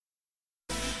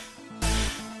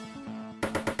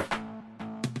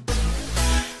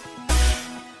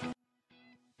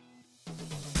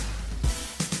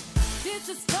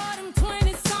is for them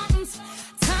 20-somethings.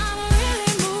 Time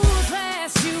really moves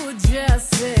fast, you were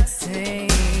just 16.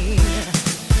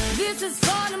 This is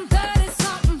for them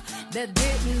 30-something that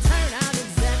didn't turn out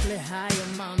exactly how your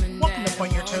mom and dad. Welcome to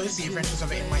Point Your Toes, the Adventures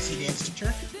of an NYC Dance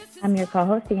Teacher. I'm your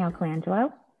co-host, Danielle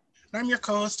Colangelo. And I'm your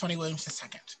co-host, Tony Williams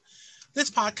II.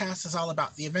 This podcast is all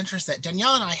about the adventures that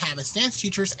Danielle and I have as dance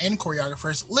teachers and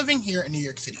choreographers living here in New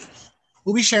York City.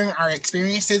 We'll be sharing our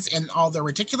experiences and all the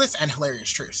ridiculous and hilarious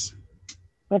truths.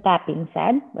 With that being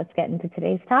said, let's get into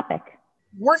today's topic.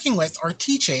 Working with or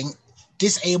teaching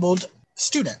disabled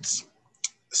students.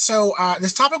 So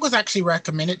this topic was actually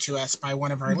recommended to us by one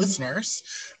of our listeners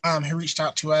who reached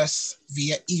out to us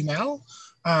via email.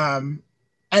 And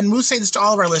we'll say this to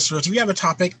all of our listeners. If you have a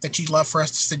topic that you'd love for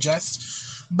us to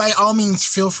suggest, by all means,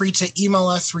 feel free to email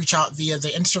us, reach out via the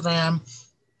Instagram,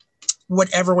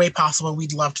 whatever way possible.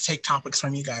 We'd love to take topics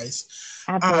from you guys.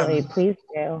 Absolutely. Please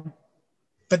do.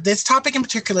 But this topic in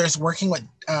particular is working with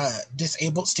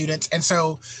disabled students. And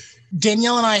so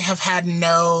Danielle and I have had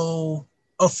no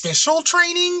official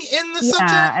training in the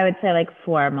subject. Yeah, I would say like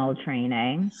formal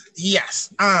training.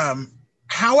 Yes.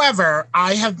 However,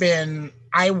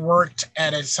 I worked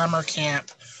at a summer camp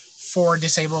for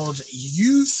disabled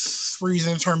youth. We're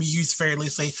using the term youth very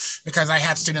loosely because I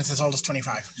had students as old as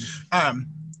 25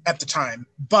 at the time.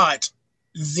 But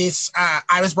this,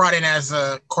 I was brought in as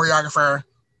a choreographer,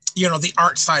 the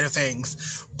art side of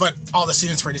things, but all the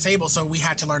students were disabled. So we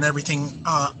had to learn everything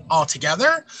all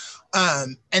together.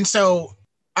 And so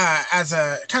as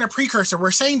a kind of precursor,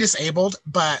 we're saying disabled,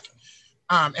 but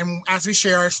and as we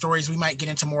share our stories, we might get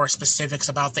into more specifics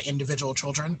about the individual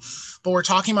children, but we're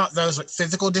talking about those with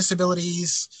physical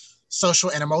disabilities,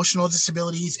 social and emotional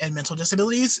disabilities, and mental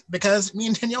disabilities, because me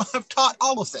and Danielle have taught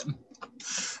all of them.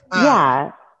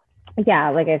 Yeah.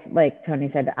 Like Tony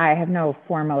said, I have no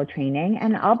formal training,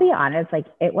 and I'll be honest, like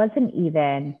it wasn't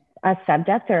even a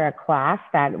subject or a class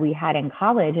that we had in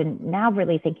college. And now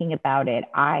really thinking about it,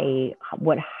 I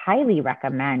would highly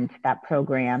recommend that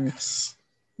programs,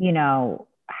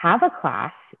 have a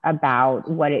class about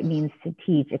what it means to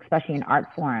teach, especially in art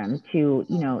form, to,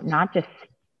 not just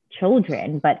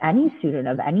children, but any student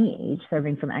of any age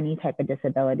serving from any type of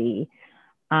disability.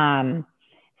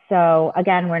 So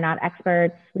again, we're not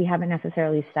experts. We haven't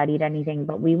necessarily studied anything,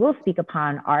 but we will speak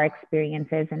upon our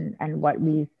experiences and what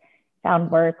we've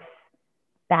found works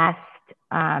best,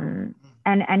 and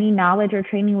any knowledge or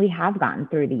training we have gotten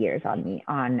through the years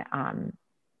on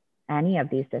any of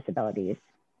these disabilities.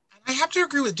 I have to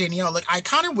agree with Danielle. Like, I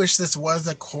kind of wish this was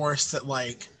a course that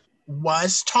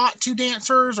was taught to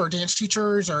dancers or dance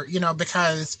teachers, or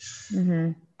because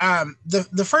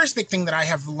the first big thing that I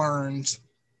have learned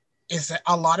is that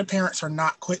a lot of parents are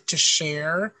not quick to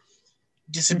share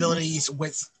disabilities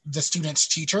with the students'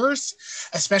 teachers,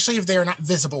 especially if they are not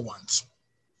visible ones.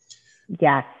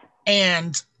 Yes.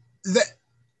 And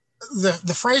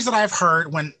the phrase that I've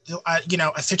heard when,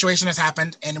 a situation has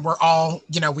happened and we're all,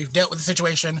 we've dealt with the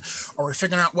situation or we're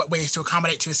figuring out what ways to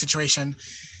accommodate to a situation,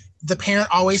 the parent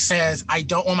always says, I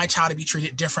don't want my child to be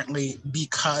treated differently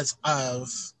because of.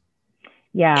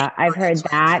 Yeah, I've heard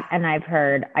that. And I've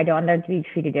heard, I don't want them to be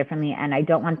treated differently, and I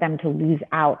don't want them to lose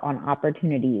out on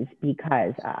opportunities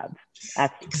because of.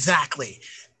 Exactly.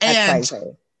 And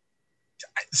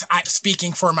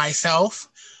speaking for myself,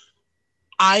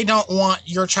 I don't want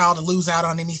your child to lose out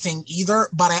on anything either,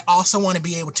 but I also want to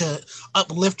be able to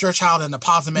uplift your child in a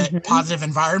positive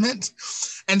environment.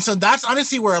 And so that's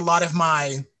honestly where a lot of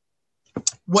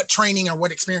what training or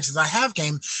what experiences I have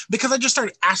came, because I just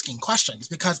started asking questions,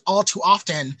 because all too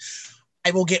often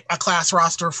I will get a class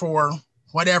roster for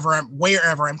wherever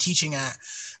I'm teaching at.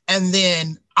 And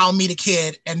then I'll meet a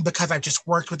kid, and because I've just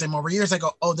worked with them over years, I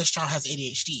go, oh, this child has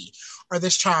ADHD, or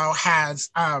this child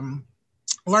has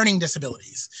learning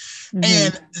disabilities.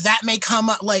 And that may come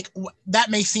up that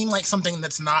may seem like something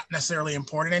that's not necessarily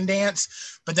important in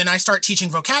dance, but then I start teaching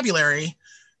vocabulary.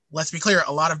 Let's be clear,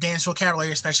 a lot of dance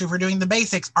vocabulary, especially if we're doing the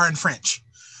basics, are in French.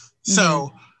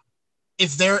 So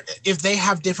if they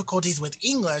have difficulties with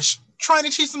English, trying to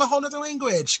teach them a whole other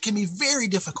language can be very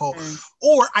difficult.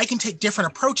 Or I can take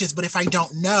different approaches, but if I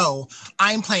don't know,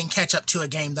 I'm playing catch up to a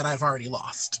game that I've already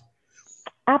lost.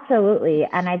 Absolutely.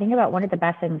 And I think about one of the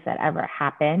best things that ever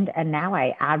happened, and now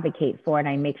I advocate for, and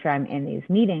I make sure I'm in these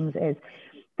meetings, is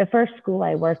the first school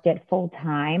I worked at full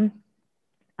time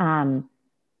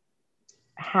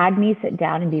had me sit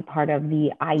down and be part of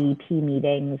the IEP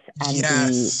meetings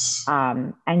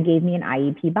and and gave me an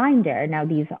IEP binder. Now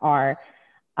these are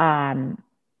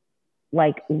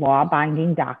like law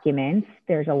binding documents.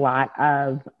 There's a lot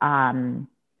of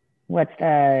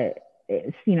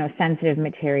sensitive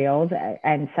materials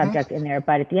and subjects in there.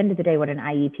 But at the end of the day, what an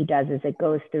IEP does is it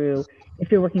goes through,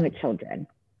 if you're working with children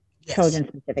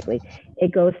specifically,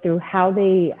 it goes through how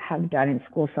they have done in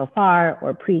school so far,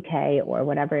 or pre-K, or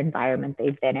whatever environment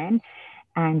they've been in.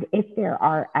 And if there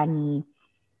are any,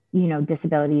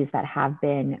 disabilities that have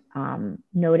been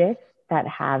noticed, that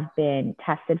have been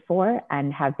tested for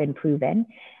and have been proven,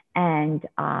 and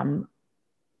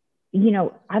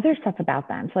other stuff about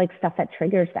them. So like stuff that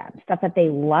triggers them, stuff that they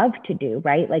love to do,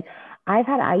 right? Like I've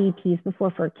had IEPs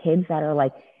before for kids that are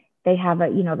like, they have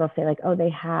they'll say like, oh, they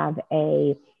have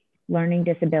a learning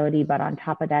disability, but on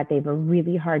top of that, they have a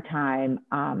really hard time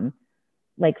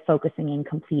like focusing and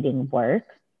completing work,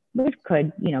 which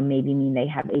could, maybe mean they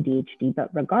have ADHD, but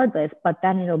regardless, but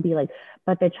then it'll be like,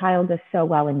 but the child does so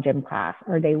well in gym class,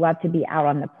 or they love to be out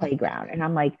on the playground. And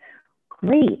I'm like,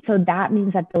 great. So that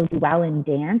means that they'll do well in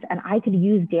dance, and I could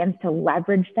use dance to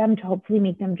leverage them to hopefully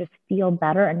make them just feel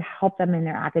better and help them in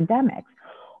their academics.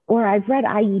 Or I've read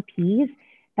IEPs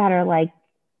that are like,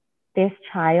 this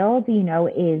child,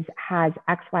 has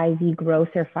XYZ gross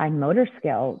or fine motor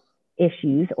skill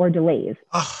issues or delays.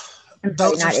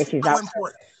 Not issues.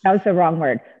 That was the wrong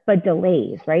word, but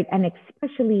delays, right? And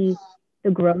especially the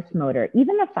gross motor,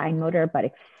 even the fine motor,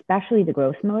 but especially the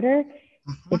gross motor.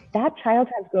 Mm-hmm. If that child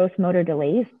has gross motor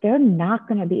delays, they're not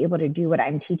going to be able to do what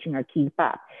I'm teaching or keep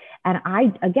up. And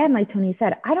again, like Tony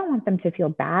said, I don't want them to feel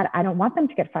bad. I don't want them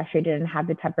to get frustrated and have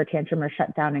the temper tantrum or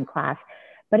shut down in class.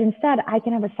 But instead, I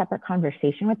can have a separate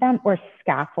conversation with them, or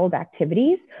scaffold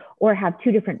activities, or have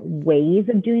two different ways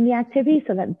of doing the activity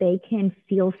so that they can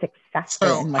feel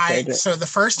successful in what they're doing. So the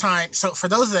first time, so for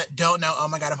those that don't know, oh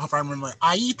my God, I hope I remember,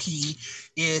 IEP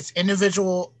is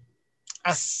individual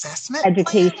assessment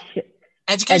educational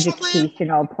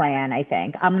plan, I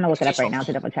think. I'm going to look it up right now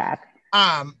to double check.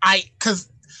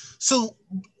 So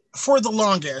for the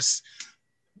longest,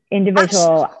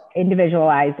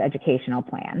 individualized educational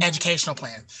plan.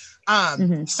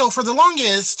 Mm-hmm. So for the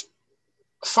longest,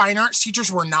 fine arts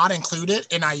teachers were not included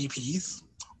in IEPs,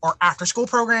 or after school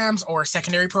programs or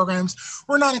secondary programs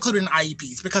were not included in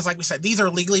IEPs, because like we said, these are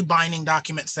legally binding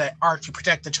documents that are to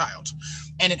protect the child.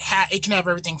 And it can have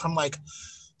everything from like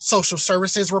social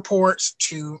services reports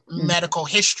to medical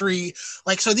history.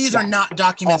 Like, so these are not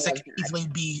documents that can easily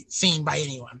be seen by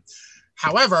anyone.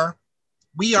 However,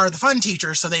 we are the fun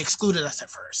teachers, so they excluded us at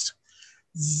first.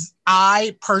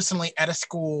 I personally, at a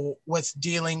school,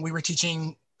 we were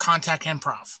teaching contact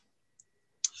improv.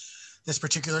 This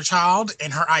particular child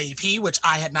in her IEP, which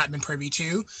I had not been privy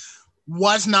to,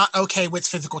 was not okay with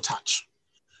physical touch.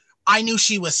 I knew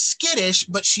she was skittish,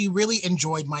 but she really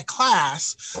enjoyed my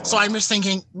class. So I'm just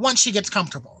thinking, once she gets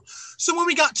comfortable. So when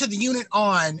we got to the unit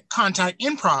on contact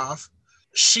improv,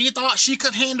 she thought she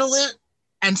could handle it.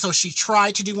 And so she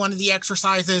tried to do one of the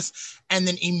exercises and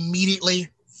then immediately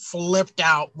flipped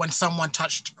out when someone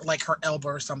touched like her elbow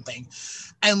or something.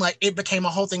 And like, it became a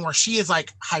whole thing where she is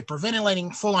like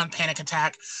hyperventilating, full on panic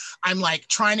attack. I'm like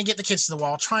trying to get the kids to the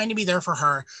wall, trying to be there for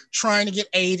her, trying to get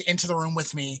aid into the room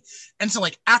with me. And so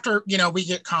like, after, we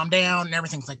get calmed down and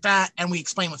everything like that, and we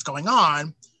explain what's going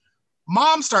on,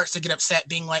 mom starts to get upset,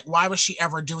 being like, why was she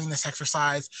ever doing this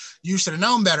exercise? You should have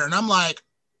known better. And I'm like,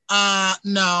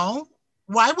 no.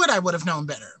 Why would I have known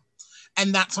better?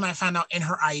 And that's when I found out in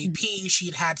her IEP,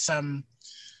 she'd had some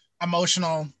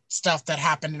emotional stuff that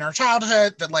happened in her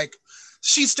childhood that like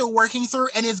she's still working through,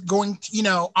 and is going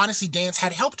to, honestly, dance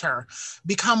had helped her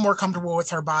become more comfortable with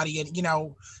her body and,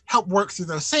 help work through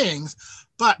those things.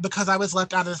 But because I was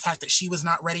left out of the fact that she was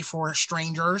not ready for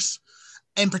strangers,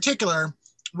 in particular,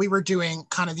 we were doing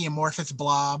kind of the amorphous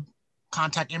blob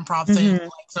contact improv thing. Like,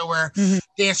 so where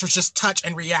dancers just touch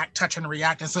and react.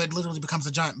 And so it literally becomes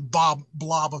a giant blob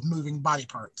of moving body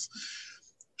parts.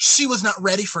 She was not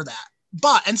ready for that.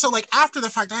 And so like after the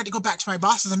fact, I had to go back to my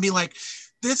bosses and be like,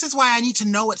 this is why I need to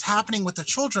know what's happening with the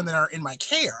children that are in my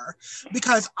care,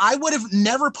 because I would have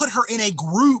never put her in a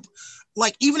group.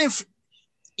 Like, even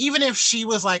if she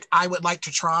was like, I would like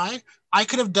to try, I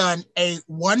could have done a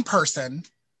one person,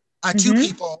 two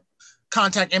people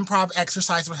contact improv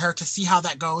exercise with her to see how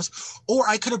that goes. Or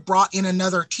I could have brought in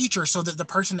another teacher so that the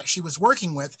person that she was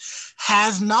working with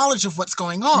has knowledge of what's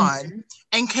going on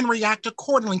and can react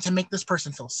accordingly to make this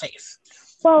person feel safe.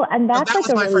 Well, and that's so that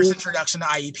was my first introduction to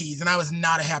IEPs, and I was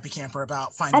not a happy camper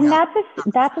about finding out.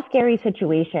 And that's a scary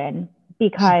situation,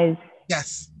 because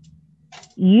yes,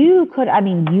 you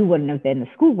wouldn't have been, the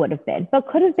school would have been, but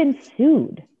could have been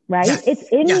sued, right? Yes. It's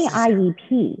in the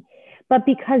IEP. But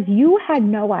because you had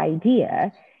no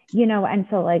idea, and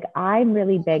so like, I'm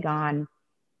really big on,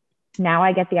 now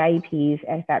I get the IEPs.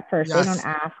 If at first they don't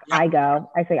ask, I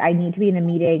go, I say, I need to be in a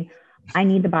meeting. I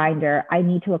need the binder. I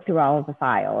need to look through all of the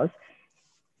files.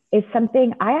 Is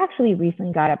something I actually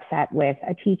recently got upset with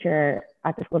a teacher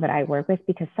at the school that I work with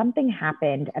because something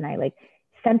happened and I like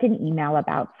sent an email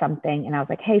about something and I was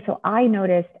like, hey, so I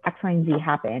noticed X, Y, and Z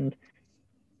happened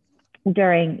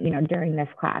during this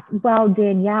class. Well,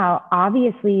 Danielle,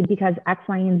 obviously because X,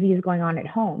 Y, and Z is going on at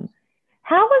home.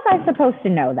 How was I supposed to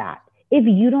know that if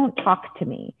you don't talk to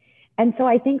me? And so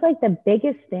I think like the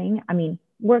biggest thing, I mean,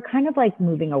 we're kind of like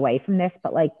moving away from this,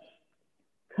 but like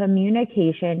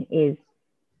communication is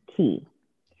key.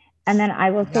 And then I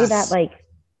will say that like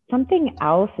something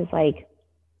else is like,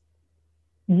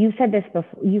 you said this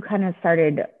before, you kind of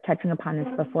started touching upon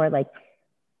this before, like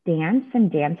dance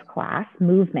and dance class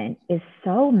movement is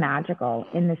so magical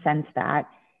in the sense that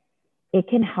it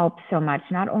can help so much,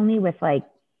 not only with like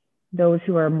those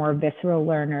who are more visceral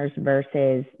learners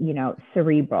versus,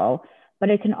 cerebral, but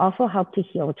it can also help to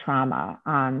heal trauma.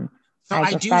 So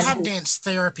I do have dance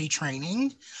therapy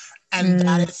training, and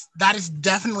that is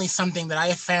definitely something that I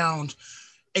have found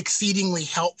exceedingly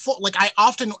helpful. Like I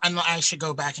often, and I should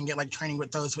go back and get like training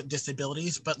with those with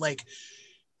disabilities, but like,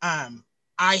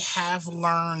 I have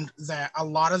learned that a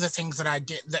lot of the things that I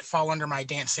did that fall under my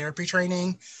dance therapy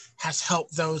training has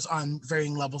helped those on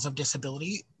varying levels of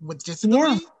disability.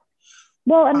 Yeah.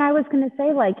 Well, and I was going to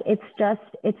say, like, it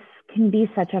can be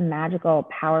such a magical,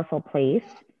 powerful place.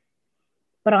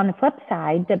 But on the flip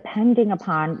side, depending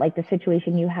upon like the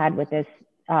situation you had with this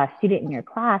student in your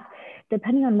class,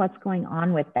 depending on what's going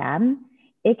on with them,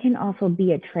 it can also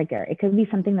be a trigger. It could be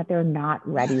something that they're not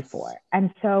ready for.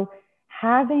 And so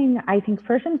having, I think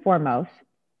first and foremost,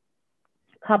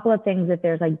 a couple of things, if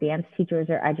there's like dance teachers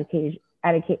or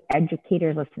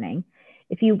educators listening,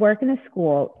 if you work in a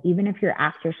school, even if you're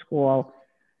after school,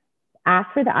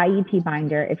 ask for the IEP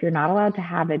binder. If you're not allowed to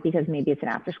have it because maybe it's an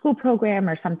after school program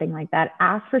or something like that,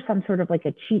 ask for some sort of like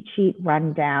a cheat sheet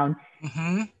rundown.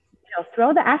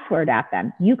 Throw the S word at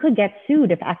them. You could get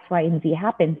sued if X, Y, and Z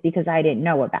happens because I didn't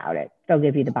know about it. They'll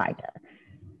give you the binder.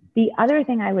 The other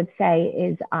thing I would say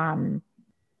is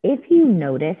if you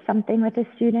notice something with a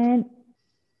student,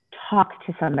 talk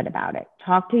to somebody about it.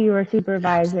 Talk to your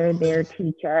supervisor, their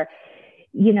teacher.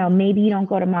 Maybe you don't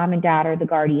go to mom and dad or the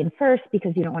guardian first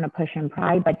because you don't want to push in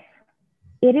pride, but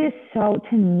it is so,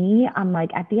 to me, I'm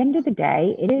like, at the end of the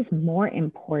day, it is more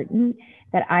important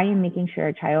that I am making sure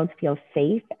a child feels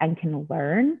safe and can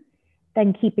learn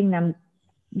than keeping them,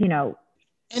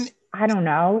 and I don't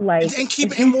know, like, and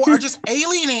keeping more, or just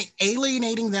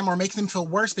alienating them or making them feel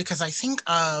worse. Because I think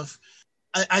of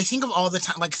all the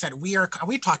time, like I said,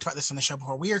 we've talked about this on the show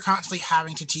before. We are constantly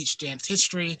having to teach dance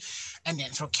history and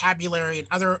dance vocabulary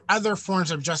and other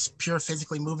forms of just pure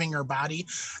physically moving your body.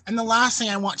 And the last thing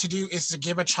I want to do is to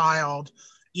give a child,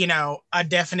 a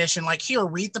definition, like, here,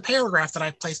 read the paragraph that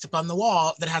I've placed up on the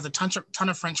wall that has a ton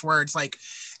of French words. Like,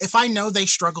 if I know they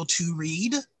struggle to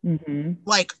read,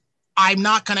 like, I'm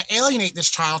not going to alienate this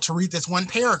child to read this one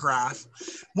paragraph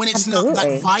when it's not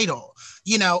that vital,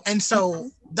 and so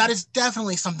that is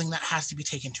definitely something that has to be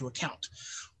taken into account.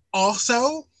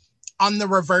 Also, on the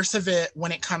reverse of it,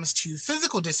 when it comes to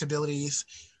physical disabilities,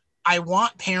 I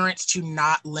want parents to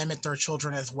not limit their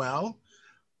children as well.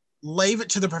 Leave it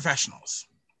to the professionals.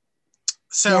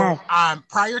 So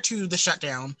prior to the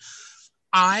shutdown,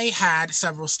 I had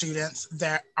several students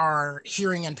that are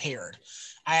hearing impaired.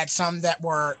 I had some that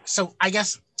were, so I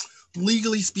guess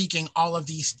legally speaking, all of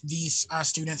these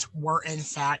students were in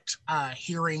fact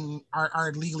hearing,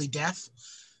 are legally deaf,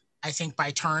 I think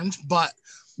by turns, but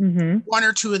one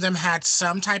or two of them had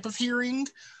some type of hearing,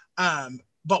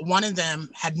 but one of them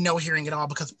had no hearing at all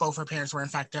because both her parents were in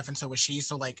fact deaf and so was she.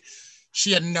 So like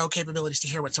she had no capabilities to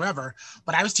hear whatsoever,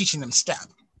 but I was teaching them step.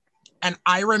 And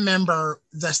I remember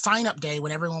the sign up day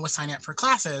when everyone was signing up for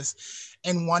classes,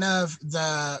 and one of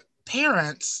the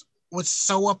parents was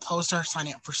so opposed to her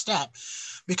signing up for step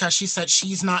because she said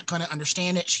she's not going to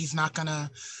understand it. She's not going to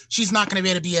be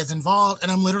able to be as involved.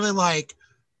 And I'm literally like,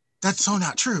 that's so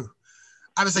not true.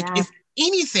 I was like, if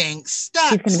anything,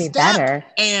 step better.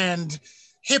 And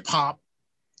hip hop,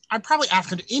 I'm probably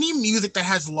African. Any music that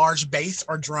has large bass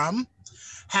or drum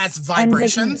has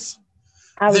vibrations.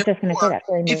 I was just going to say that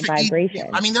for a vibration.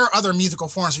 I mean, there are other musical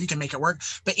forms where you can make it work,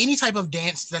 but any type of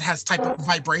dance that has type of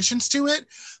vibrations to it,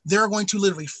 they're going to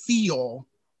literally feel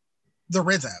the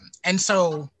rhythm. And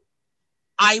so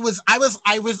I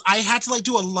had to like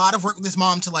do a lot of work with this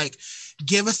mom to like,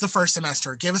 give us the first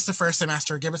semester.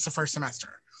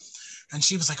 And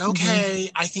she was like, okay,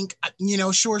 I think,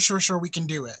 sure, we can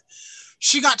do it.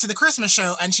 She got to the Christmas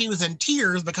show and she was in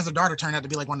tears because her daughter turned out to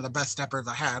be like one of the best steppers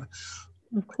I had.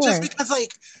 Just because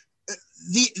like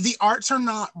the arts are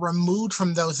not removed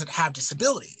from those that have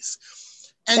disabilities.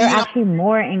 And they're actually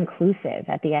more inclusive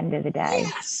at the end of the day.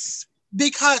 Yes,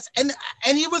 because and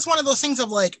it was one of those things of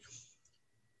like,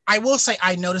 I will say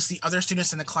I noticed the other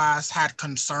students in the class had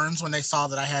concerns when they saw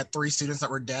that I had 3 students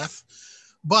that were deaf,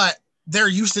 but they're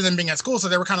used to them being at school, so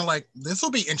they were kind of like, this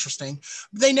will be interesting.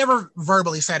 They never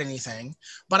verbally said anything,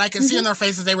 but I could see in their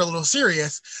faces they were a little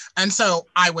serious, and so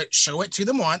I would show it to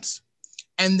them once,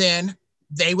 and then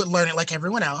they would learn it like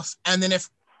everyone else, and then if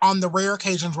on the rare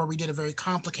occasions where we did a very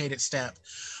complicated step,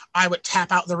 I would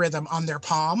tap out the rhythm on their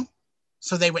palm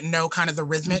so they would know kind of the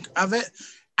rhythmic of it.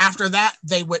 After that,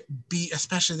 they would be,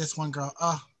 especially this one girl,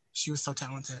 oh, she was so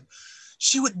talented.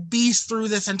 She would beast through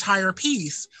this entire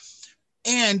piece.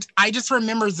 And I just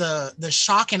remember the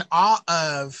shock and awe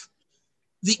of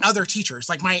the other teachers.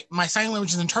 Like my sign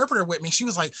language interpreter with me, she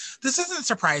was like, this isn't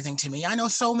surprising to me. I know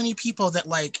so many people that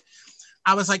like,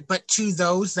 I was like, but to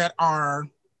those that are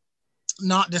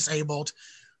not disabled,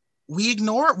 we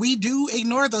do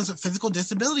ignore those with physical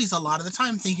disabilities a lot of the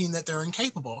time, thinking that they're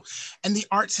incapable. And the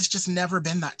arts has just never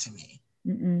been that to me.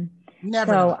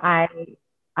 Never. So I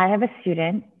have a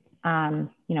student,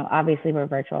 obviously we're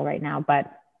virtual right now,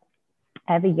 but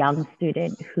I have a young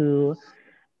student who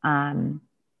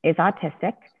is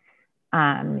autistic.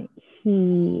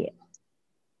 He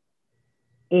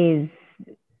is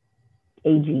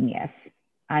a genius.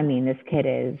 I mean, this kid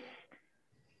is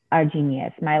a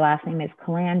genius. My last name is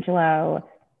Colangelo.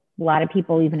 A lot of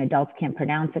people, even adults, can't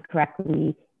pronounce it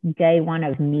correctly. Day one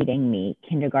of meeting me,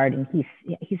 kindergarten,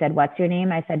 he said, "What's your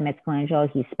name?" I said, "Miss Colangelo."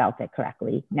 He spelt it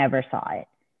correctly. Never saw it.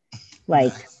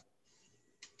 Like,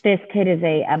 this kid is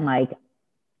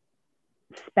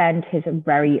spent his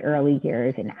very early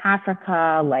years in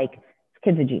Africa. Like, this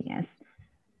kid's a genius.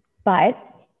 But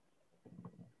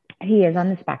he is on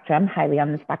the spectrum, highly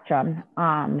on the spectrum.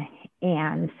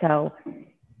 And so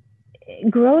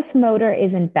gross motor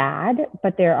isn't bad,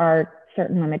 but there are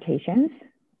certain limitations.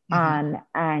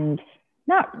 And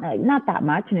not that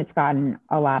much, and it's gotten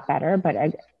a lot better, but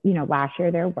last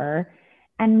year there were.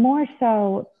 And more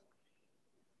so,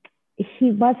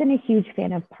 he wasn't a huge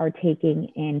fan of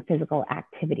partaking in physical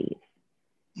activities.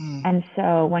 And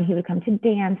so when he would come to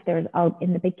dance,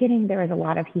 in the beginning, there was a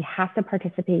lot of, he has to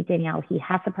participate, Danielle, he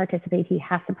has to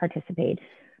participate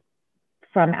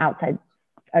from outside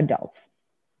adults.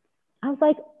 I was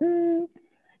like,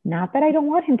 not that I don't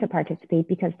want him to participate,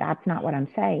 because that's not what I'm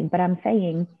saying, but I'm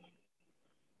saying,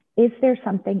 is there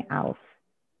something else?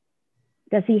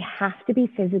 Does he have to be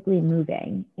physically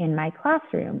moving in my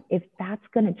classroom if that's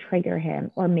going to trigger him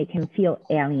or make him feel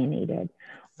alienated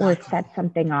or set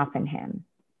something off in him?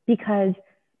 Because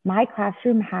my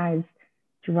classroom has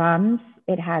drums,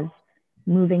 it has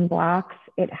moving blocks,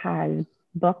 it has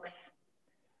books,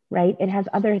 right? It has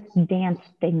other dance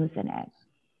things in it.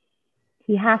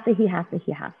 He has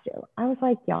to. I was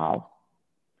like, y'all,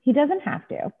 he doesn't have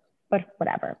to, but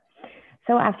whatever.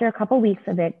 So after a couple of weeks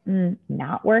of it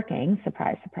not working,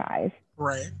 surprise, surprise,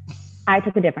 right, I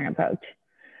took a different approach.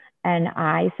 And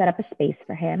I set up a space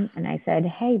for him. And I said,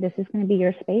 hey, this is going to be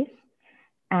your space.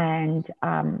 And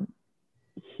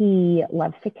he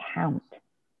loves to count.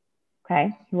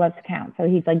 Okay. He loves to count. So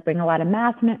he's like, bring a lot of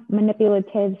math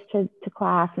manipulatives to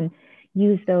class and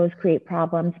use those, create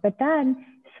problems. But then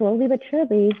slowly but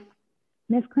surely,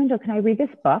 Miss Colangelo, can I read this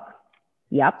book?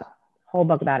 Yep. Whole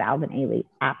book about Alvin Ailey.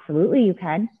 Absolutely, you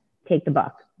can. Take the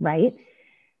book, right?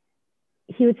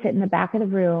 He would sit in the back of the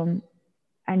room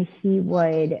and he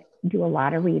would do a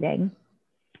lot of reading.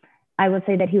 I would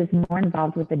say that he was more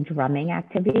involved with the drumming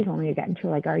activities when we get into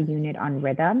like our unit on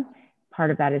rhythm. Part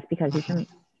of that is because he's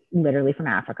literally from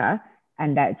Africa,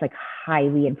 and that it's like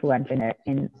highly influential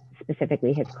in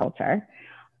specifically his culture.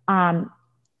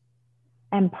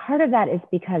 And part of that is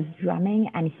because drumming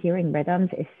and hearing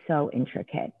rhythms is so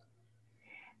intricate.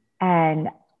 And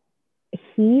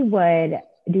he would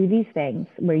do these things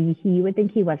where he would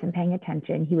think he wasn't paying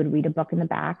attention. He would read a book in the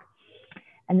back.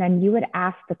 And then you would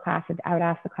ask the class, I would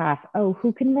ask the class, oh,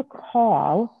 who can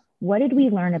recall, what did we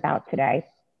learn about today?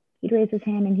 He'd raise his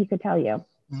hand and he could tell you.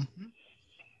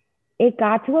 It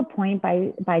got to a point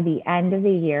by the end of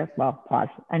the year,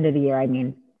 end of the year, I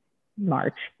mean,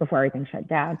 March, before everything shut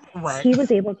down. Right. He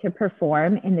was able to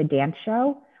perform in the dance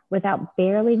show without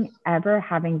barely ever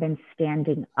having been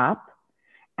standing up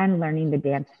and learning the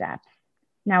dance steps.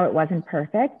 Now, it wasn't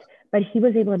perfect, but he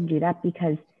was able to do that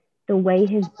because the way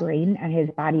his brain and his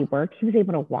body worked, he was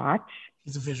able to watch.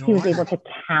 He's a visual He was artist. able to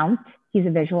count. He's a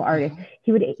visual artist.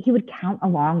 He would count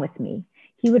along with me.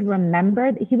 He would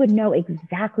remember, he would know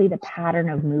exactly the pattern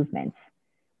of movements,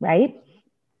 right?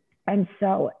 And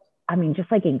so, I mean,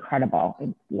 just like incredible.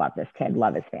 I love this kid,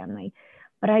 love his family.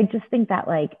 But I just think that,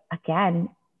 like, again,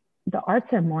 the arts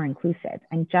are more inclusive.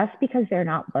 And just because they're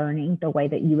not learning the way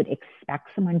that you would expect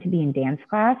someone to be in dance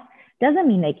class doesn't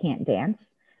mean they can't dance,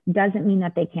 doesn't mean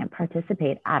that they can't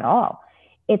participate at all.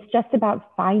 It's just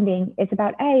about asking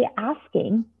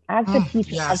as the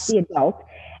teacher, as the adult,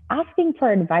 asking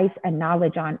for advice and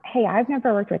knowledge on, hey, I've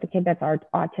never worked with a kid that's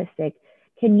autistic.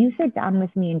 Can you sit down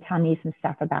with me and tell me some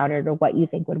stuff about it or what you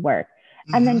think would work?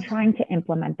 And then trying to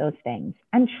implement those things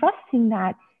and trusting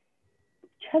that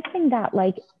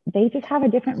like they just have a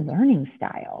different learning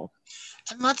style.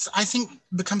 And that's, I think,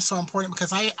 becomes so important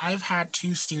because I've had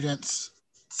 2 students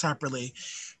separately,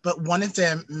 but one of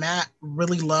them, Matt,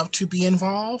 really loved to be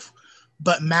involved,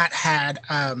 but Matt had,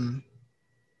 I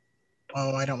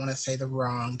don't want to say the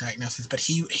wrong diagnosis, but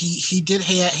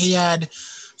he had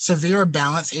severe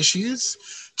balance issues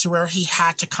to where he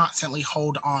had to constantly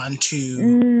hold on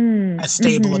to a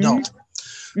stable adult.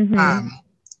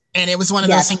 And it was one of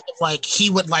those things of like, he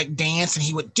would like dance and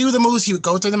he would do the moves, he would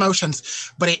go through the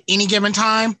motions, but at any given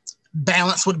time,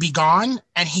 balance would be gone.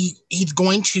 And he's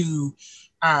going to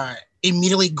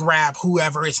immediately grab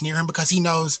whoever is near him because he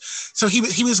knows. So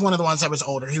he was one of the ones that was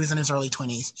older. He was in his early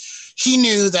 20s. He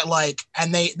knew that like,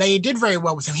 and they did very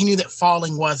well with him. He knew that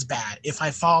falling was bad. If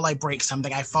I fall, I break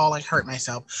something. I fall, I hurt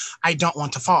myself. I don't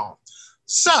want to fall.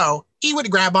 So he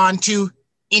would grab on to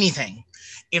anything.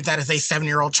 If that is a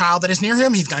 7-year-old child that is near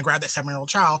him, he's going to grab that 7-year-old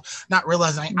child, not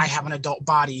realizing I have an adult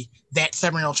body. That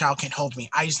 7-year-old child can't hold me.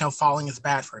 I just know falling is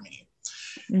bad for me.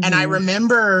 And I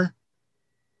remember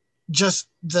just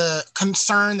the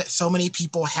concern that so many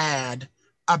people had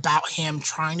about him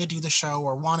trying to do the show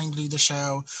or wanting to do the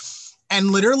show.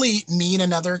 And literally me and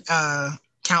another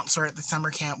counselor at the summer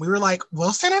camp, we were like,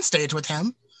 we'll stand on stage with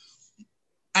him.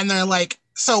 And they're like,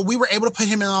 so we were able to put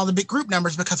him in all the big group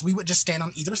numbers because we would just stand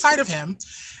on either side of him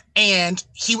and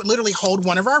he would literally hold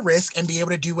one of our wrists and be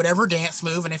able to do whatever dance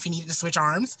move. And if he needed to switch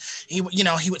arms, he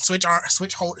would switch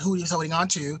hold who he was holding on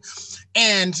to.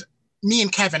 And me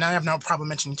and Kevin, I have no problem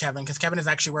mentioning Kevin because Kevin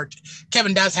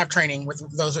does have training with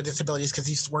those with disabilities because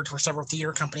he's worked for several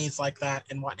theater companies like that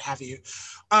and what have you.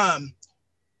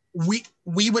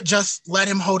 We would just let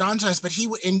him hold on to us, but he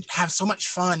would have so much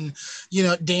fun,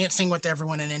 dancing with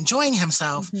everyone and enjoying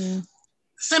himself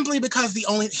simply because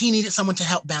he needed someone to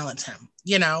help balance him,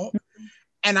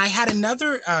 And I had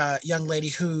another young lady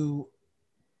who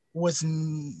was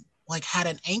like had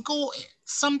an ankle,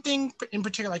 something in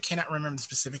particular, I cannot remember the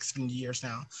specifics, it's been years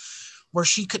now, where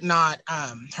she could not,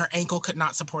 her ankle could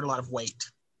not support a lot of weight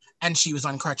and she was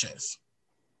on crutches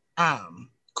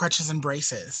and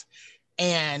braces.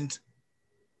 And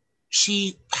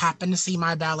she happened to see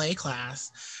my ballet class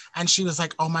and she was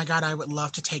like, oh my God, I would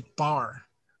love to take bar.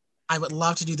 I would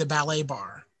love to do the ballet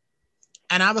bar.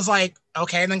 And I was like,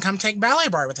 okay, then come take ballet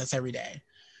bar with us every day.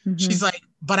 She's like,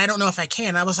 but I don't know if I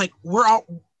can. I was like,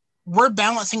 we're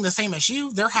balancing the same as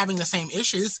you. They're having the same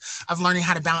issues of learning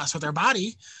how to balance with their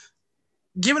body.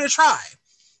 Give it a try.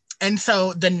 And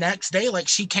so the next day, like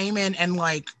she came in and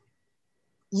like,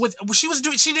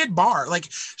 she did bar. Like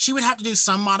she would have to do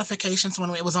some modifications when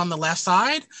it was on the left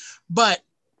side, but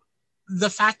the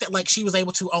fact that like she was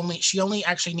able to she only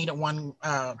actually needed one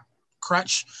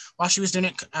crutch while she was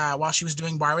doing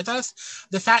bar with us.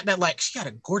 The fact that like she had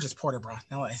a gorgeous porter bra,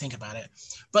 now that I think about it,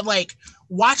 but like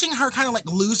watching her kind of like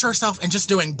lose herself and just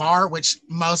doing bar, which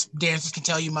most dancers can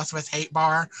tell you most of us hate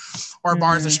bar, or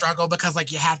bar is a struggle because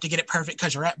like you have to get it perfect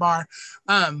because you're at bar.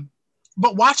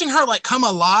 But watching her like come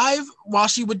alive while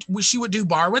she would do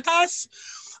bar with us,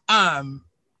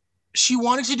 she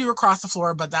wanted to do across the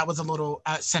floor, but that was a little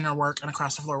center work and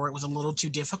across the floor work was a little too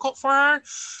difficult for her.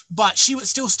 But she would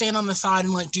still stand on the side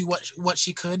and like do what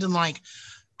she could. And like,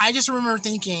 I just remember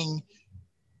thinking,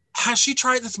 has she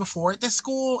tried this before at this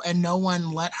school and no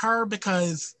one let her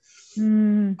because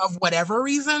of whatever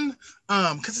reason?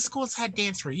 Because the school's had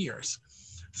dance for years.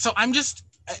 So I'm just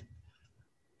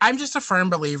a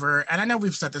firm believer, and I know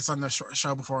we've said this on the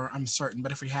show before, I'm certain,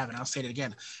 but if we haven't, I'll say it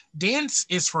again. Dance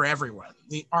is for everyone.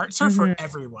 The arts are for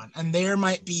everyone, and there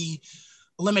might be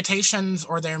limitations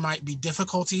or there might be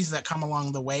difficulties that come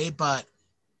along the way, but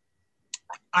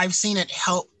I've seen it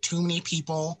help too many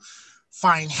people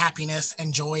find happiness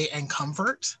and joy and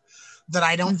comfort that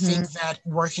I don't think that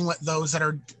working with those that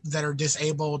are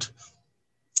disabled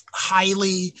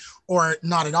highly or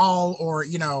not at all, or,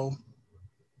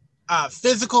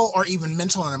 physical or even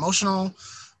mental and emotional.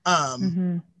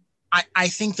 I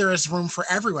think there is room for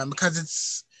everyone because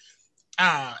it's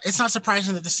not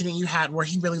surprising that the student you had where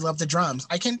he really loved the drums.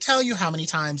 I can tell you how many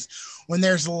times when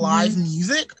there's live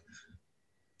music,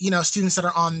 students that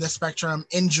are on the spectrum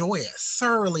enjoy it,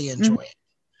 thoroughly enjoy it.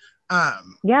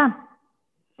 Yeah.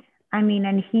 I mean,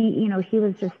 and he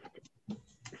was just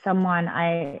someone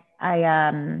I had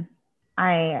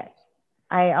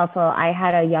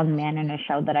a young man in a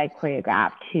show that I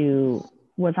choreographed who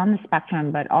was on the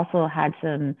spectrum, but also had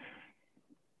some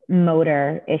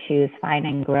motor issues, fine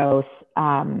and gross.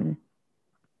 And,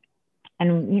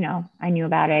 you know, I knew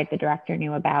about it. The director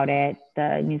knew about it.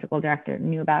 The musical director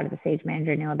knew about it. The stage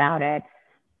manager knew about it.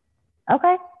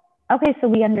 Okay. So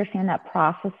we understand that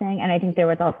processing. And I think there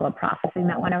was also a processing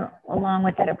that went along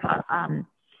with it.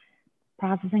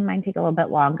 Processing might take a little bit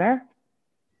longer.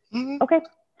 Mm-hmm. Okay.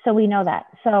 So we know that.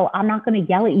 So I'm not going to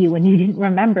yell at you when you didn't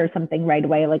remember something right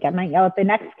away. Like I might yell at the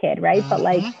next kid, right? But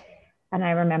like, and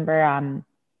I remember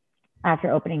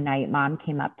after opening night, Mom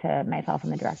came up to myself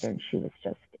and the director, and she was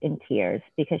just in tears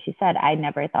because she said, I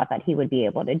never thought that he would be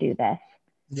able to do this.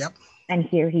 Yep. And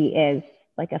here he is,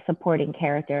 like a supporting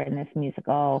character in this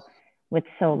musical with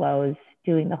solos,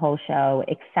 doing the whole show,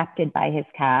 accepted by his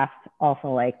cast. Also,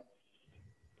 like,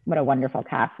 what a wonderful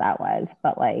cast that was.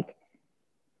 But like,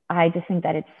 I just think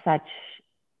that it's such,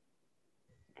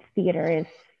 theater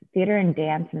and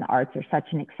dance and the arts are such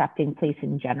an accepting place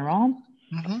in general.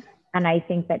 Mm-hmm. And I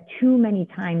think that too many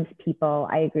times people,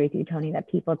 I agree with you, Tony, that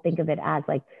people think of it as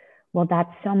like, well,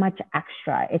 that's so much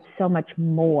extra. It's so much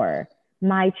more.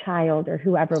 My child or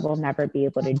whoever will never be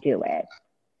able to do it.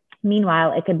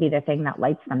 Meanwhile, it could be the thing that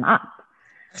lights them up.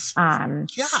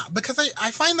 Yeah, because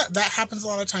I find that happens a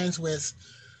lot of times with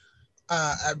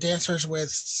dancers with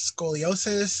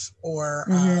scoliosis or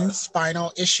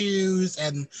spinal issues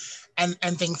and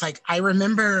things like. I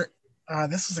remember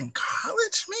this was in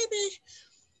college, maybe.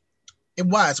 It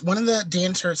was one of the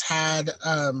dancers had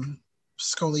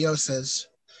scoliosis,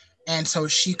 and so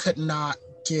she could not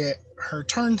get her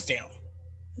turns down.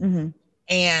 Mm-hmm.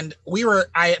 And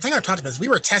I think I've talked about this. We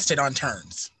were tested on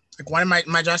turns. Like one of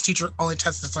my jazz teacher only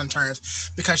tested us on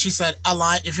turns because she said,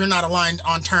 if you're not aligned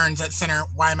on turns at center,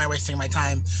 why am I wasting my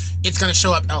time? It's going to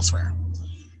show up elsewhere.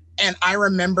 And I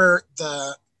remember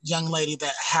the young lady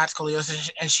that had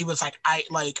scoliosis, and she was like,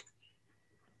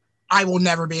 I will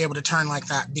never be able to turn like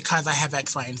that because I have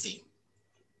X, Y, and Z.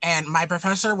 And my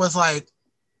professor was like,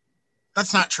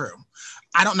 that's not true.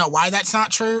 I don't know why that's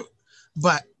not true,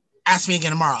 but ask me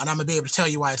again tomorrow and I'm going to be able to tell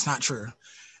you why it's not true.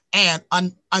 And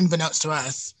unbeknownst to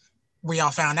us, we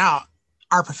all found out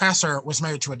our professor was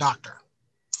married to a doctor.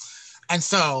 And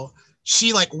so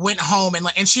she like went home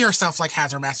and she herself like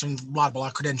has her master's in blah,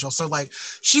 blah, credentials. So like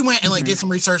she went and like did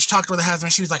some research, talked with her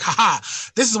husband. She was like, haha,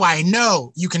 this is why I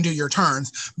know you can do your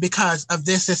turns because of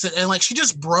this. And like, she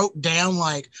just broke down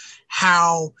like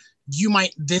how you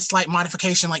might, this like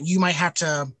modification, like you might have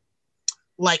to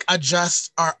like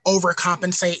adjust or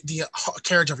overcompensate the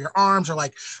carriage of your arms or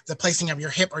like the placing of your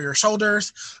hip or your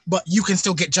shoulders, but you can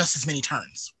still get just as many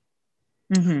turns.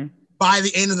 Mm-hmm. By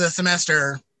the end of the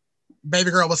semester,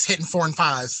 baby girl was hitting 4 and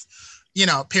 5s,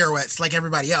 pirouettes like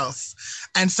everybody else.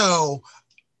 And so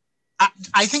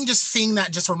I think just seeing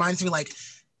that just reminds me like,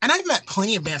 and I've met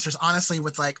plenty of dancers, honestly,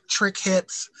 with like trick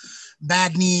hips,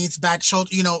 bad knees, bad shoulder,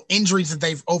 injuries that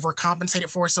they've overcompensated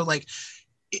for. So like,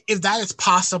 if that is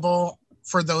possible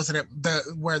for those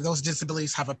where those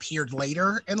disabilities have appeared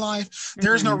later in life,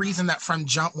 there is no reason that from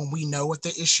jump, when we know what the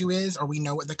issue is, or we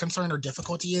know what the concern or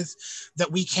difficulty is,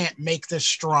 that we can't make this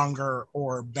stronger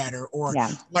or better or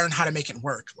learn how to make it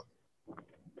work.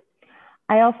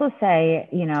 I also say,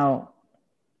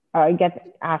 I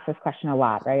get asked this question a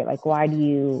lot, right? Like, why did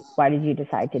you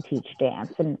decide to teach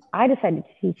dance? And I decided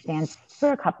to teach dance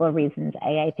for a couple of reasons.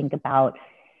 I think about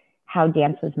how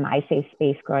dance was my safe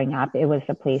space growing up. It was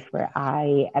a place where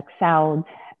I excelled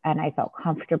and I felt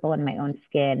comfortable in my own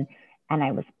skin and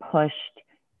I was pushed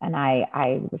and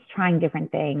I was trying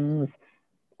different things,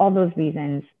 all those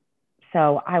reasons.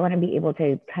 So I want to be able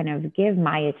to kind of give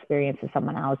my experience to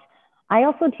someone else. I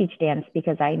also teach dance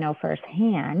because I know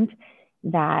firsthand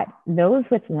that those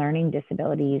with learning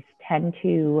disabilities tend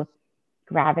to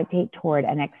gravitate toward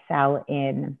and excel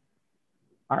in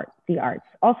the arts.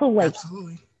 Also like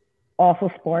Absolutely.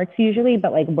 Also sports usually,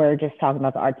 but like we're just talking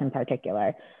about the arts in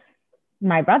particular.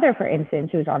 My brother, for instance,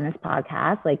 who's on this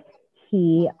podcast, like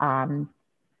he,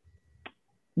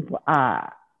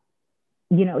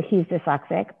 he's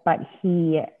dyslexic, but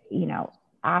he,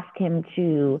 ask him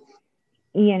to,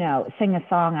 sing a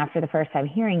song after the first time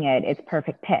hearing it, it's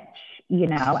perfect pitch,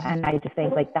 and I just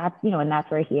think like that's, and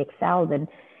that's where he excelled. And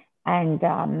I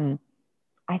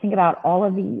think about all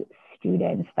of the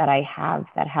students that I have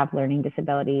that have learning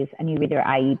disabilities, and you read their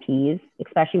IEPs,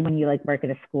 especially when you like work at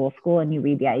a school and you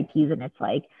read the IEPs and it's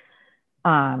like,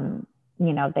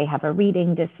 they have a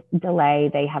reading delay,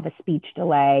 they have a speech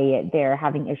delay, they're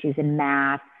having issues in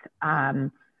math,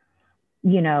 and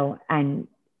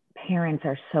parents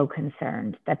are so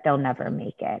concerned that they'll never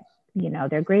make it. You know,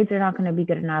 their grades are not going to be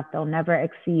good enough. They'll never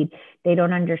exceed. They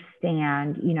don't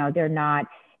understand, you know, they're not,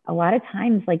 a lot of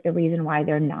times, like the reason why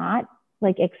they're not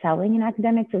like excelling in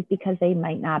academics is because they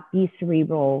might not be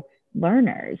cerebral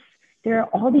learners. There are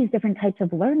all these different types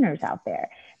of learners out there.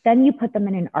 Then you put them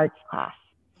in an arts class,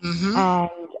 and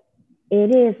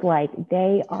it is like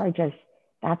they are just,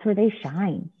 that's where they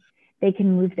shine. They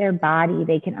can move their body,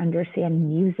 they can understand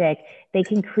music, they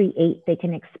can create, they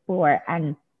can explore.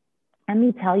 And let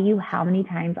me tell you how many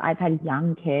times I've had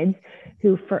young kids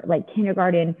who, for like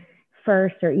kindergarten,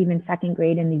 first or even second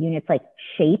grade in the units like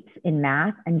shapes in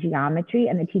math and geometry,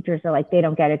 and the teachers are like, they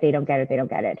don't get it, they don't get it, they don't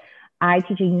get it. I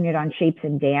teach a unit on shapes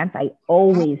and dance. I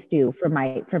always do for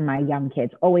my young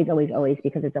kids, always,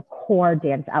 because it's a core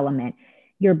dance element.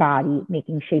 Your body,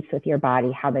 making shapes with your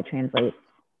body, how that translates.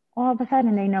 All of a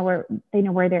sudden, they know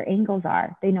where their angles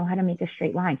are. They know how to make a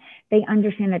straight line. They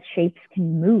understand that shapes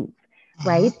can move,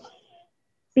 right?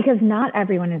 Because not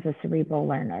everyone is a cerebral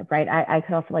learner, right? I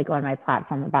could also like go on my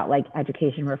platform about like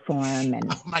education reform and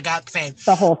oh my God, same.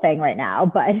 The whole thing right now,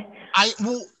 but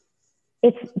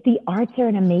it's, the arts are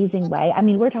an amazing way. I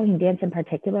mean, we're talking dance in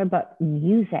particular, but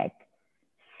music,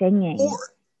 singing. Or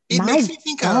it makes me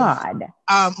think of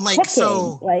like cooking,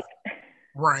 so like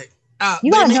right.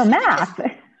 You gotta know math.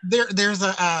 There's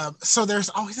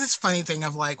always this funny thing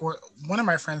of like, one of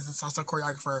my friends is also a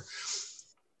choreographer,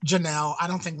 Janelle. I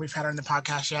don't think we've had her in the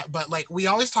podcast yet, but like we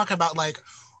always talk about like,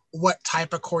 what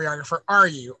type of choreographer are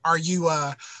you? Are you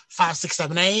a 5, 6,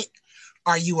 7, 8?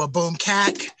 Are you a boom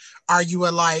cack? Are you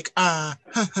a like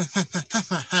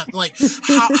like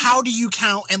how do you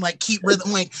count and like keep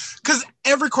rhythm? Like, because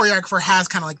every choreographer has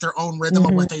kind of like their own rhythm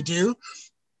of what they do.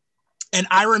 And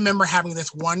I remember having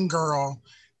this one girl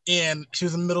she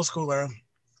was a middle schooler,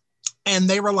 and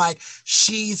they were like,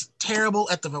 she's terrible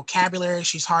at the vocabulary.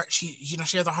 She's hard. She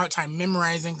has a hard time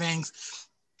memorizing things.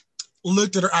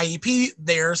 Looked at her IEP.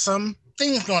 There's some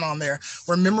things going on there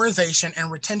where memorization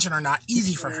and retention are not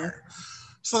easy for her.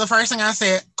 So the first thing I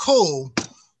said, cool,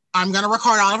 I'm going to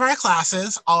record all of our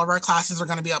classes. All of our classes are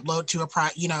going to be uploaded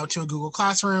to a Google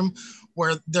Classroom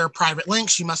where they're private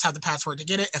links. You must have the password to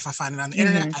get it. If I find it on the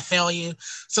internet, I fail you.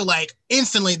 So like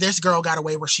instantly this girl got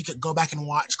away where she could go back and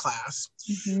watch class.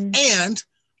 And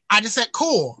I just said,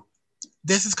 cool,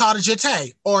 this is called a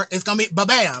jeté, or it's going to be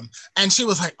ba-bam. And she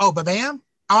was like, oh, ba-bam?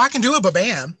 Oh, I can do a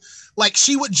ba-bam. Like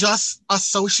she would just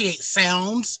associate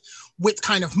sounds with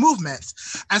kind of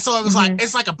movements. And so it was like,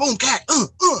 it's like a boom cat.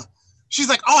 She's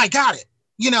like, oh, I got it.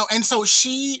 And so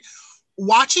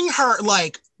watching her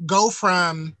like go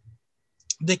from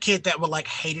the kid that would like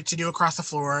hate it to do across the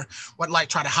floor, would like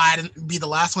try to hide and be the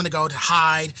last one to go to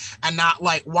hide, and not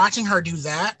like watching her do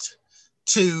that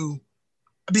to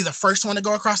be the first one to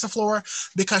go across the floor,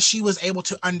 because she was able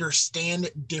to understand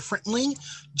it differently,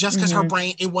 just because her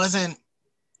brain, it wasn't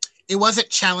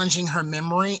challenging her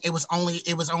memory. It was only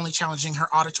challenging her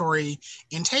auditory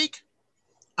intake.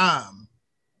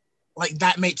 Like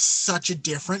that made such a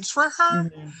difference for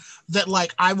her that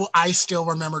like I still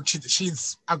remember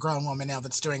she's a grown woman now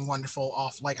that's doing wonderful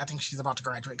I think she's about to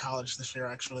graduate college this year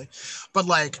actually, but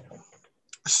like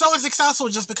so successful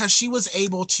just because she was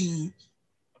able to,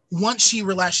 once she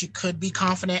realized she could be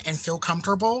confident and feel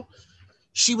comfortable,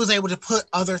 she was able to put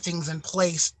other things in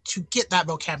place to get that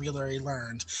vocabulary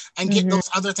learned and get those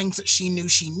other things that she knew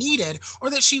she needed or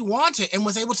that she wanted, and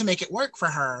was able to make it work for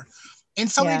her in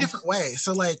so many different ways.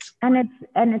 So like, and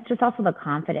it's just also the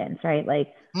confidence, right?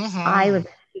 Like I was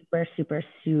a super,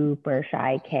 super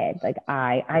shy kid. Like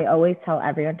I always tell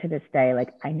everyone to this day,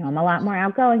 like, I know I'm a lot more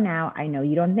outgoing now. I know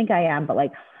you don't think I am, but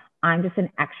like, I'm just an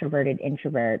extroverted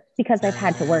introvert because I've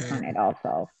had to work on it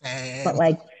also. But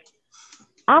like,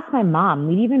 ask my mom,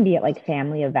 we'd even be at like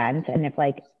family events. And if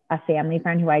like a family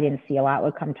friend who I didn't see a lot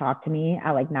would come talk to me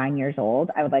at like 9 years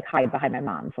old, I would like hide behind my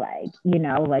mom's leg,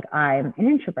 like I'm an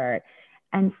introvert.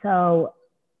 And so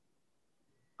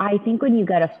I think when you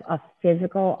get a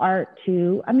physical art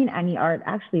too, I mean, any art,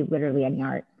 actually literally any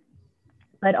art,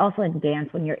 but also in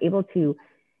dance, when you're able to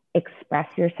express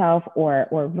yourself or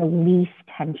release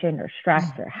tension or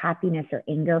stress or happiness or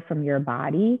anger from your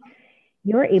body,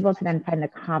 you're able to then find the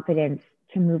confidence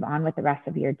to move on with the rest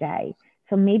of your day.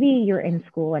 So maybe you're in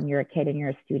school and you're a kid and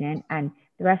you're a student and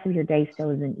the rest of your day still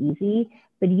isn't easy,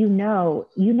 but you now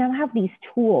have these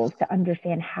tools to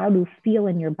understand how to feel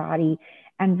in your body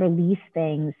and release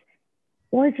things,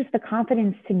 or just the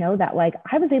confidence to know that like,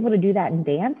 I was able to do that in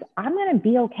dance, I'm going to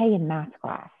be okay in math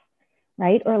class,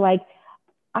 right? Or like,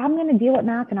 I'm going to deal with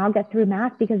math and I'll get through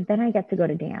math because then I get to go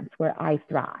to dance where I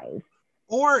thrive.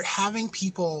 Or having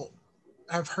people,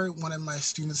 I've heard one of my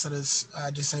students that is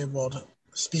disabled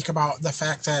speak about the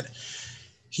fact that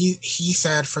he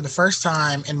said for the first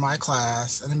time in my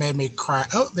class, and it made me cry.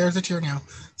 Oh, there's a tear now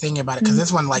thinking about it, because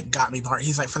this one like got me hard.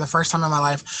 He's like, for the first time in my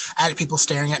life, I had people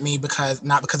staring at me because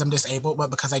not because I'm disabled, but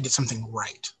because I did something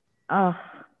right. Oh.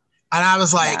 And I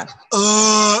was like,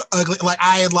 ugly. Like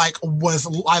I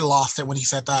lost it when he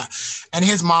said that. And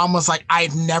his mom was like,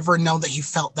 I've never known that he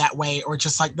felt that way, or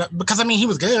just like that, because I mean, he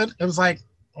was good. It was like,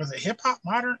 was it hip hop,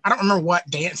 modern? I don't remember what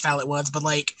dance style it was, but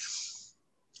like,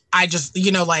 I just,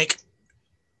 like,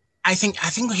 I think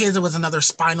his was another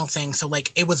spinal thing. So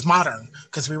like it was modern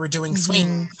because we were doing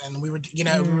swings and we were, we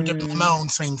were doing Lamone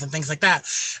swings and things like that.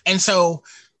 And so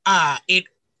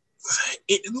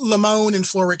Lamone and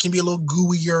Florrick can be a little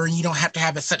gooier, and you don't have to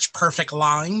have such perfect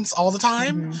lines all the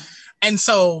time. And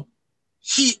so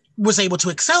he was able to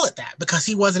excel at that because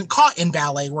he wasn't caught in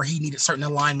ballet where he needed certain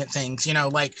alignment things,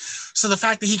 like, so the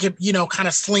fact that he could, kind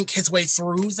of slink his way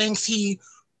through things, he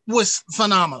was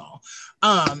phenomenal.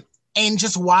 And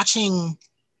just watching,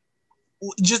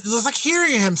 just like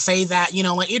hearing him say that,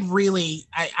 like it really,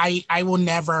 I will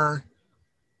never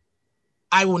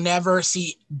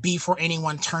be for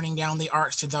anyone turning down the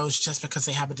arts to those just because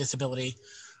they have a disability.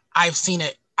 I've seen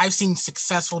it. I've seen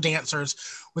successful dancers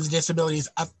with disabilities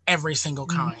of every single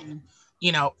kind,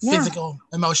 physical,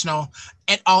 emotional,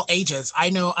 at all ages. I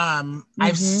know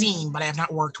I've seen, but I have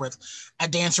not worked with, a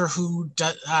dancer who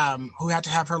had to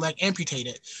have her leg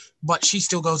amputated, but she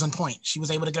still goes on point. She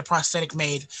was able to get a prosthetic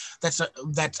made that's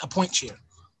a point shear.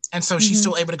 And so she's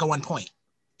still able to go on point,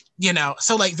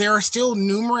 So like there are still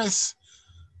numerous.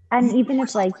 And even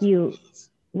if like you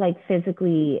like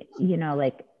physically,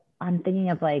 like I'm thinking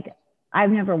of like,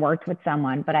 I've never worked with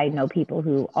someone, but I know people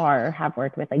who have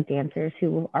worked with like dancers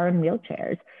who are in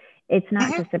wheelchairs. It's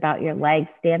not just about your legs.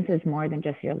 Dance is more than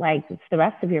just your legs. It's the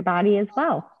rest of your body as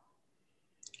well.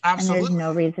 Absolutely. And there's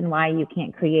no reason why you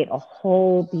can't create a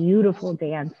whole beautiful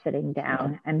dance sitting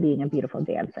down and being a beautiful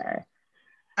dancer.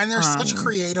 And there's such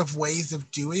creative ways of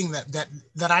doing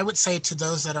that I would say to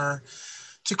those that are,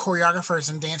 to choreographers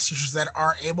and dance teachers that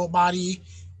are able-bodied,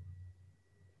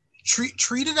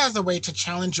 treat it as a way to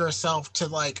challenge yourself to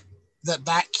like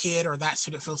that kid or that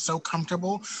student feels so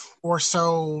comfortable or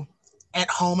so at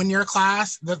home in your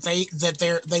class that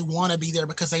they want to be there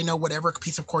because they know whatever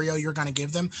piece of choreo you're going to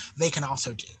give them, they can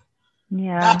also do.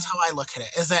 Yeah. That's how I look at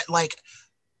it, is that like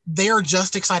they're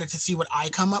just excited to see what I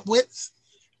come up with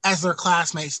as their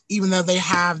classmates, even though they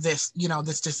have this,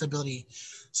 this disability.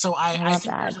 So I think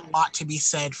there's a lot to be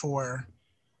said for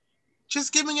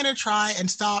just giving it a try and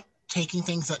stop taking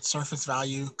things at surface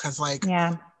value. Cause like,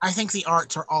 I think the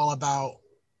arts are all about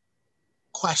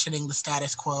questioning the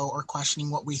status quo or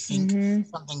questioning what we think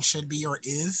something should be or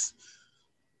is,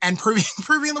 and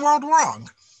proving the world wrong.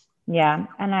 Yeah.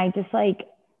 And I just like,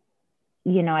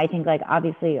 I think like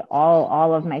obviously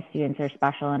all of my students are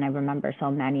special and I remember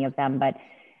so many of them, but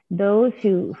those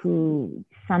who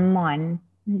someone,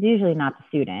 usually not the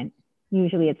student,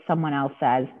 usually it's someone else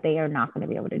says they are not going to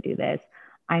be able to do this.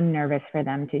 I'm nervous for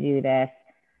them to do this.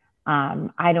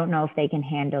 I don't know if they can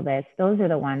handle this. Those are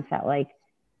the ones that like,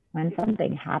 when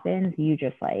something happens, you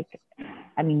just like,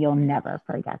 I mean, you'll never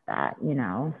forget that,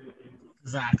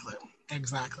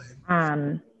 Exactly.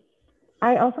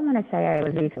 I also want to say, I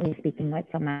was recently speaking with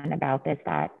someone about this,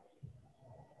 that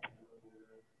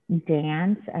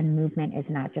dance and movement is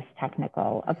not just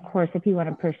technical. Of course, if you want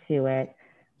to pursue it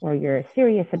or you're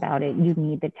serious about it, you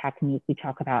need the technique. We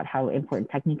talk about how important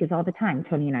technique is all the time.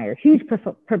 Tony and I are huge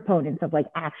proponents of like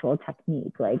actual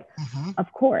technique, like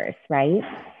of course, right?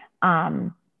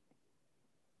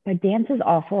 But dance is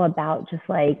also about just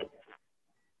like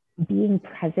being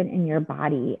present in your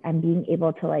body and being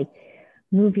able to like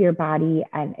move your body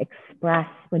and express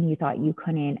when you thought you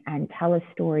couldn't, and tell a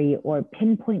story or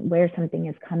pinpoint where something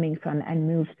is coming from and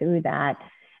move through that,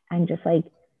 and just like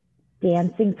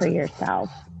dancing for yourself.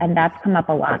 And that's come up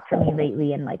a lot for me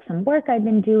lately in like some work I've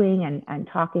been doing and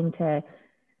talking to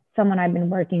someone I've been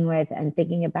working with and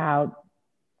thinking about,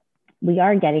 we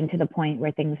are getting to the point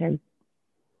where things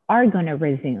are going to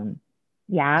resume.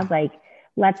 Yeah. Like,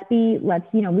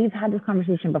 we've had this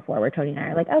conversation before where Tony and I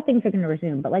are like, oh, things are going to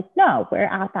resume. But like, no, we're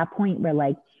at that point where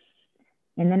like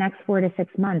in the next 4 to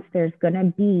 6 months, there's going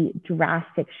to be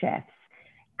drastic shifts.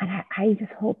 And I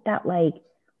just hope that like,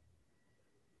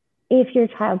 if your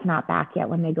child's not back yet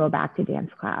when they go back to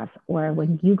dance class, or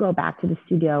when you go back to the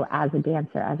studio as a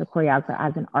dancer, as a choreographer,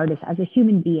 as an artist, as a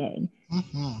human being,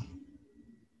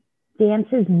 dance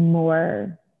is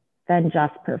more than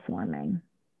just performing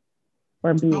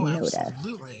or being noticed.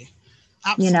 Absolutely.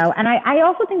 And I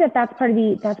also think that that's part of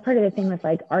the thing with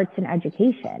like arts and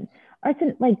education. Arts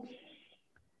and like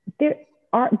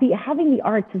having the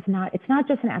arts is not, it's not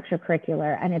just an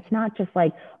extracurricular, and it's not just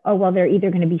like, oh, well, they're either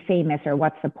going to be famous or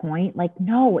what's the point? Like,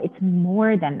 no, it's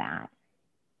more than that.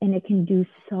 And it can do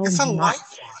so It's a much.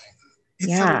 lifeline.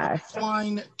 It's a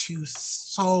lifeline to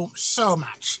so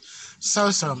much.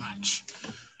 So much.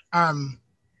 And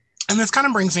this kind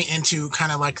of brings me into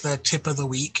kind of like the tip of the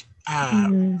week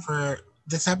for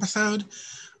this episode.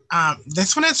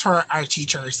 This one is for our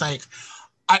teachers. Like,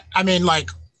 I mean, like,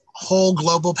 whole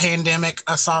global pandemic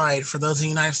aside, for those in the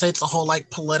United States, the whole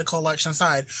like political election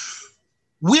aside,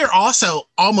 we're also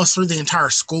almost through the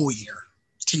entire school year,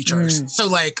 teachers. So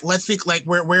like, let's think like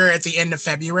we're at the end of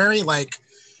February, like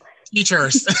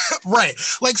teachers, right?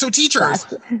 Like, so teachers,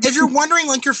 if you're wondering,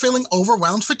 like you're feeling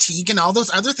overwhelmed, fatigue, and all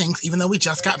those other things, even though we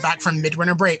just got back from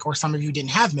midwinter break, or some of you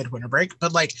didn't have midwinter break,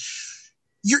 but like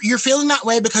you're feeling that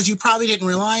way because you probably didn't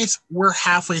realize we're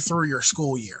halfway through your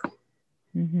school year.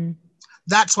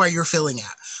 That's why you're feeling it.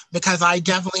 Because I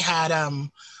definitely had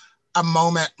a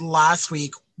moment last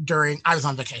week I was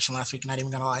on vacation last week, not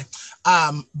even gonna lie.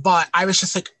 But I was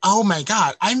just like, oh my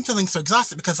God, I'm feeling so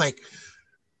exhausted because like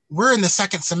we're in the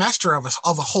second semester of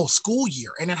a whole school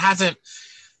year, and it hasn't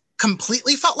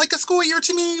completely felt like a school year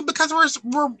to me because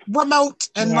we're remote,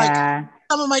 and like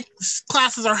some of my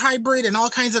classes are hybrid and all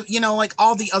kinds of, like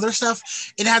all the other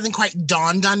stuff. It hasn't quite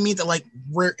dawned on me that like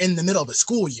we're in the middle of a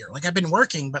school year. Like I've been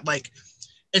working, but like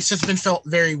it's just been felt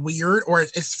very weird, or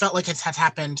it's felt like it has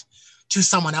happened to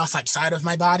someone else outside of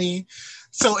my body.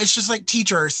 So it's just like,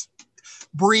 teachers,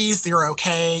 breathe, you're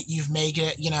okay. You've made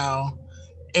it,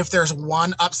 if there's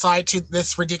one upside to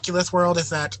this ridiculous world is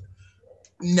that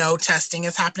no testing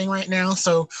is happening right now.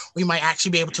 So we might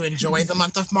actually be able to enjoy the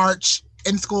month of March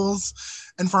in schools.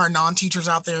 And for our non-teachers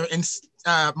out there,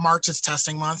 March is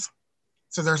testing month.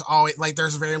 So there's always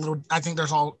there's very little, I think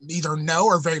there's either no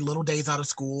or very little days out of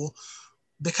school,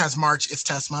 because March is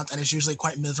test month, and it's usually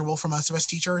quite miserable for most of us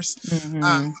teachers.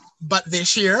 But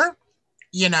this year,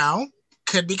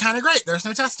 could be kind of great. There's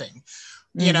no testing,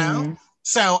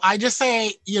 So I just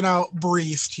say,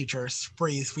 breathe, teachers,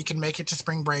 breathe. We can make it to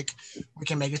spring break. We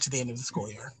can make it to the end of the school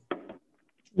year.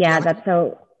 Yeah,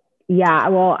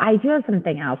 well, I do have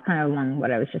something else kind of along what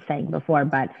I was just saying before,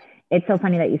 but it's so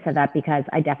funny that you said that, because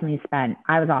I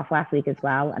was off last week as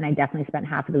well. And I definitely spent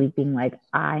half of the week being like,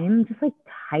 I'm just like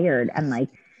tired. And like,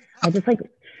 I just like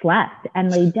slept and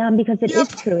laid down, because it is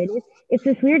true. It's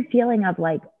this weird feeling of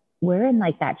like, we're in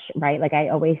like that, right? Like I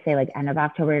always say, like end of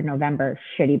October to November,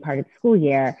 shitty part of the school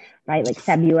year, right? Like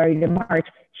February to March,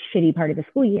 shitty part of the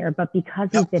school year. But because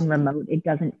we've been remote, it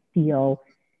doesn't feel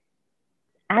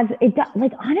as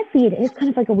like, honestly, it is kind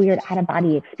of like a weird out of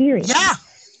body experience. Yeah.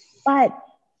 But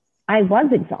I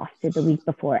was exhausted the week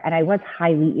before, and I was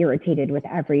highly irritated with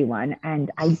everyone,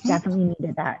 and I definitely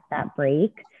needed that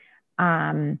break.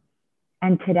 And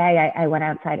today I went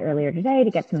outside earlier today to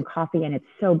get some coffee, and it's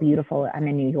so beautiful. I'm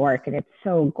in New York, and it's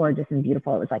so gorgeous and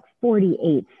beautiful. It was like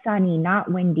 48, sunny,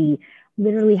 not windy.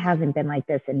 Literally hasn't been like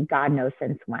this in God knows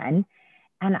since when.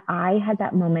 And I had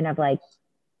that moment of like,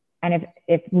 and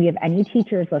if we have any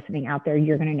teachers listening out there,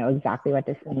 you're going to know exactly what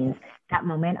this means. That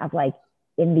moment of like,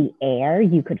 in the air,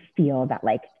 you could feel that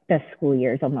like the school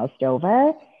year is almost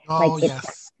over.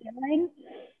 It's feeling.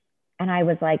 And I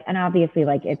was like, and obviously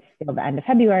like it's still the end of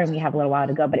February and we have a little while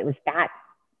to go, but it was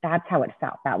that's how it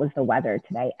felt. That was the weather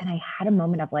today. And I had a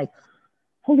moment of like,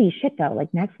 holy shit though,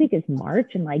 like next week is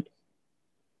March, and like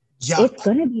it's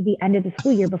going to be the end of the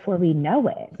school year before we know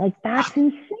it. Like that's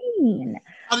insane.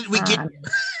 How did we get here?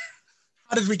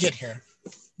 How did we get here?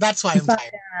 That's why I'm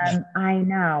tired. I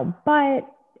know, but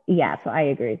yeah, so I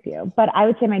agree with you. But I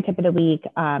would say my tip of the week,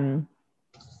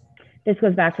 this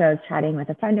goes back to, I was chatting with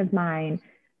a friend of mine,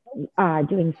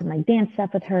 doing some like dance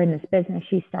stuff with her in this business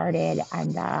she started.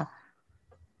 And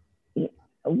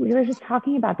we were just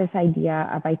talking about this idea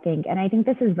of, I think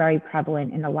this is very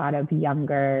prevalent in a lot of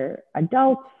younger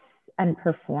adults and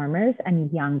performers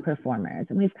and young performers.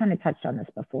 And we've kind of touched on this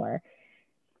before.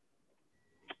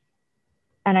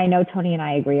 And I know Tony and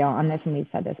I agree on this, and we've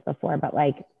said this before, but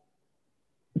like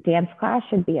dance class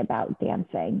should be about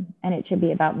dancing, and it should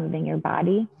be about moving your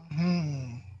body.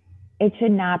 It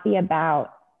should not be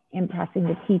about impressing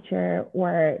the teacher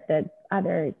or the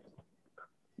other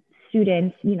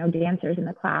students, dancers in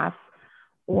the class,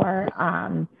 or,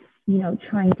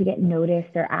 trying to get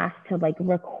noticed or asked to like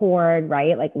record,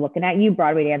 right? Like looking at you,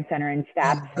 Broadway Dance Center and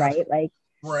steps, right? Like,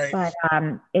 right. But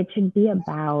it should be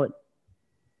about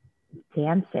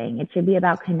dancing. It should be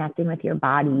about connecting with your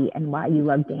body and why you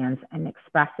love dance, and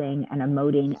expressing and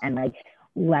emoting and like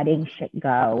letting shit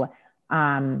go.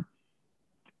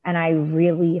 And I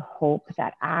really hope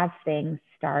that as things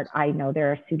start, I know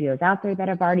there are studios out there that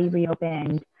have already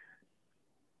reopened.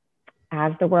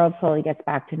 as the world slowly gets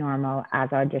back to normal, as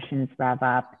auditions rev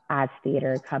up, as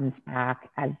theater comes back,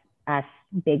 as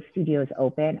big studios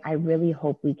open, I really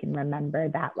hope we can remember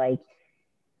that, like,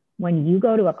 when you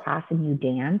go to a class and you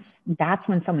dance, that's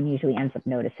when someone usually ends up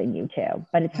noticing you too.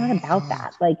 But it's not about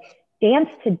that. Like, dance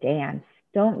to dance.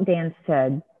 Don't dance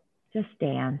to just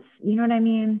dance. You know what I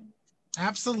mean?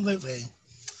 Absolutely.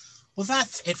 Well,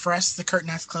 that's it for us. The curtain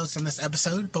has closed on this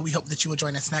episode, but we hope that you will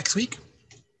join us next week.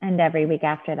 And every week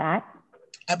after that.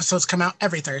 Episodes come out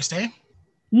every Thursday.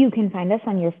 You can find us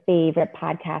on your favorite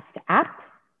podcast app.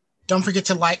 Don't forget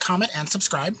to like, comment, and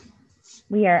subscribe.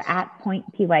 We are at Point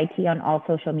PYT on all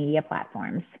social media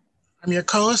platforms. I'm your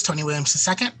co-host, Tony Williams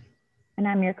II. And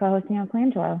I'm your co-host, Neil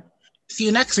Colangelo. See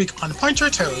you next week on Point Your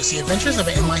Toes, the adventures of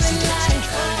an NYC dance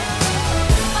teacher.